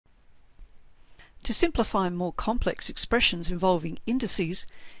To simplify more complex expressions involving indices,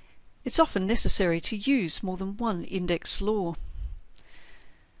 it's often necessary to use more than one index law.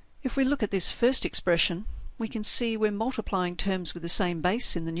 If we look at this first expression, we can see we're multiplying terms with the same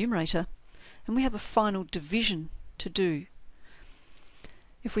base in the numerator, and we have a final division to do.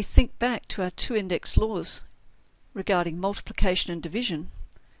 If we think back to our two index laws regarding multiplication and division,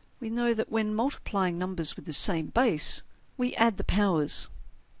 we know that when multiplying numbers with the same base, we add the powers.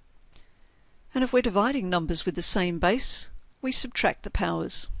 And if we're dividing numbers with the same base, we subtract the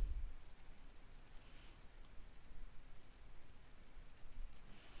powers.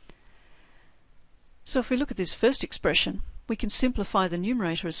 So if we look at this first expression, we can simplify the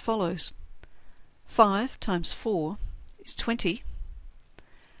numerator as follows. 5 times 4 is 20.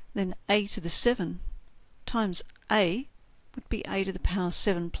 Then a to the 7 times a would be a to the power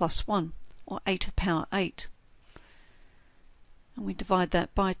 7 plus 1, or a to the power 8. And we divide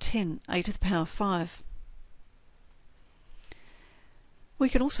that by 10, a to the power 5. We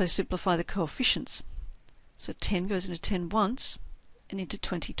can also simplify the coefficients. So 10 goes into 10 once and into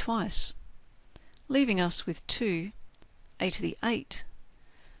 20 twice, leaving us with 2 a to the 8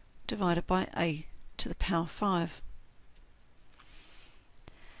 divided by a to the power 5.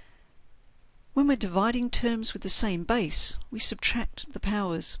 When we're dividing terms with the same base, we subtract the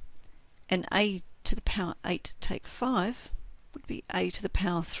powers, and a to the power 8 take 5 would be a to the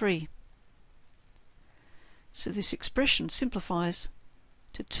power 3. So this expression simplifies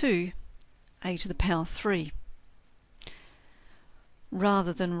to 2 a to the power 3.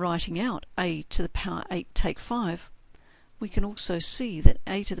 Rather than writing out a to the power 8 take 5, we can also see that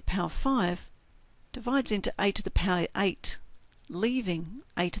a to the power 5 divides into a to the power 8, leaving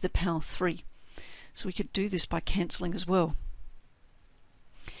a to the power 3. So we could do this by cancelling as well.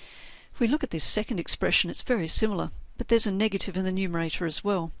 If we look at this second expression, it's very similar, but there's a negative in the numerator as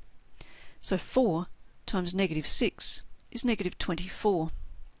well. So 4 times negative 6 is negative 24.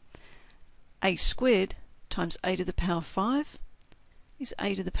 A squared times a to the power 5 is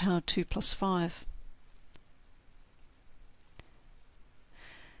a to the power 2 plus 5.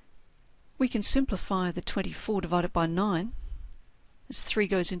 We can simplify the 24 divided by 9, as 3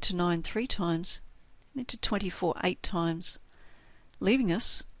 goes into 9 3 times, and into 24 8 times, leaving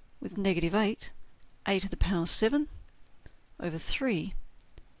us with negative 8, a to the power 7, over 3,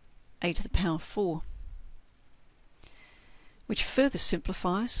 a to the power 4, which further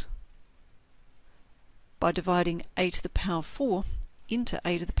simplifies by dividing a to the power 4 into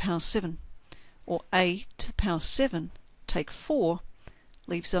a to the power 7, or a to the power 7 take 4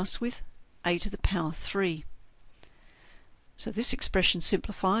 leaves us with a to the power 3. So this expression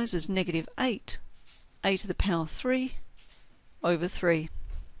simplifies as negative 8 a to the power 3 over 3.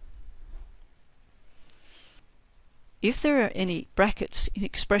 If there are any brackets in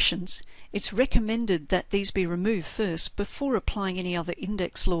expressions, it's recommended that these be removed first before applying any other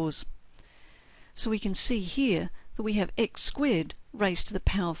index laws. So we can see here that we have x squared raised to the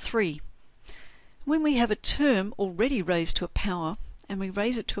power 3. When we have a term already raised to a power and we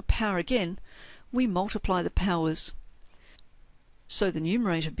raise it to a power again, we multiply the powers. So the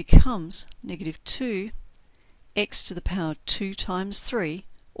numerator becomes negative 2 x to the power 2 times 3,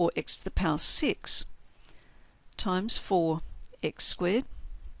 or x to the power 6, times 4 x squared,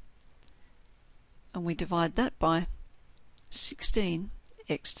 and we divide that by 16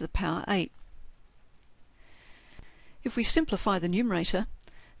 x to the power 8. If we simplify the numerator,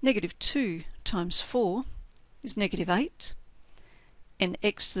 negative 2 times 4 is negative 8, and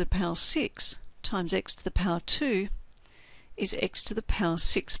x to the power 6 times x to the power 2 is x to the power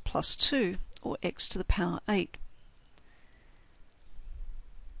 6 plus 2, or x to the power 8.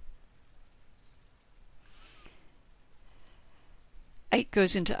 Eight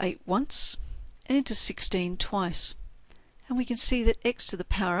goes into 8 once and into 16 twice, and we can see that x to the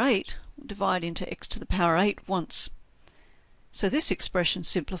power 8 will divide into x to the power 8 once. So this expression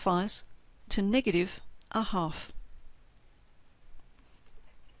simplifies to negative a half.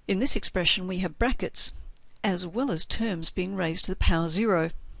 In this expression we have brackets as well as terms being raised to the power 0.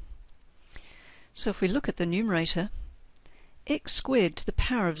 So if we look at the numerator, x squared to the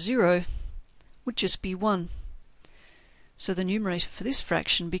power of 0 would just be 1. So the numerator for this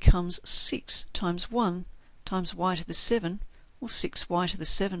fraction becomes 6 times 1 times y to the 7, or 6y to the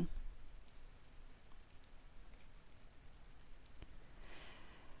 7.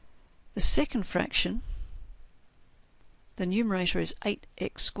 The second fraction, the numerator is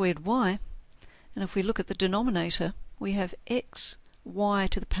 8x squared y, and if we look at the denominator, we have x, y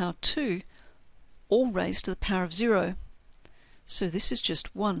to the power 2, all raised to the power of 0. So this is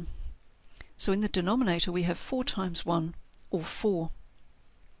just 1. So in the denominator we have 4 times 1, or 4.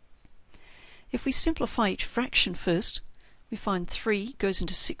 If we simplify each fraction first, we find 3 goes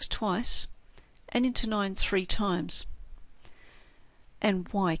into 6 twice and into 9 3 times. And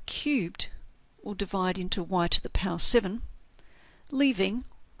y cubed will divide into y to the power 7, leaving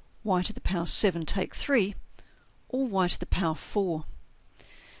y to the power 7 take 3, or y to the power 4.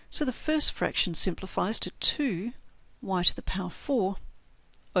 So the first fraction simplifies to 2 y to the power 4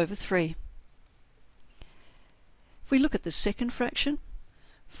 over 3. If we look at the second fraction,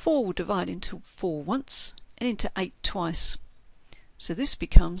 4 will divide into 4 once and into 8 twice. So this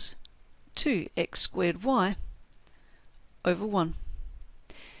becomes 2x squared y over 1.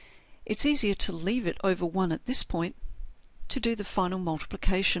 It's easier to leave it over 1 at this point to do the final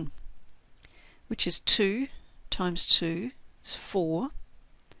multiplication, which is 2 times 2 is 4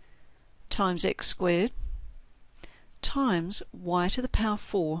 times x squared times y to the power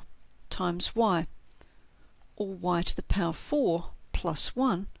 4 times y, or y to the power 4 plus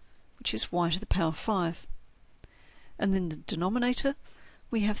 1, which is y to the power 5. And then the denominator,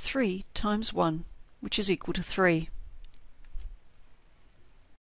 we have 3 times 1, which is equal to 3.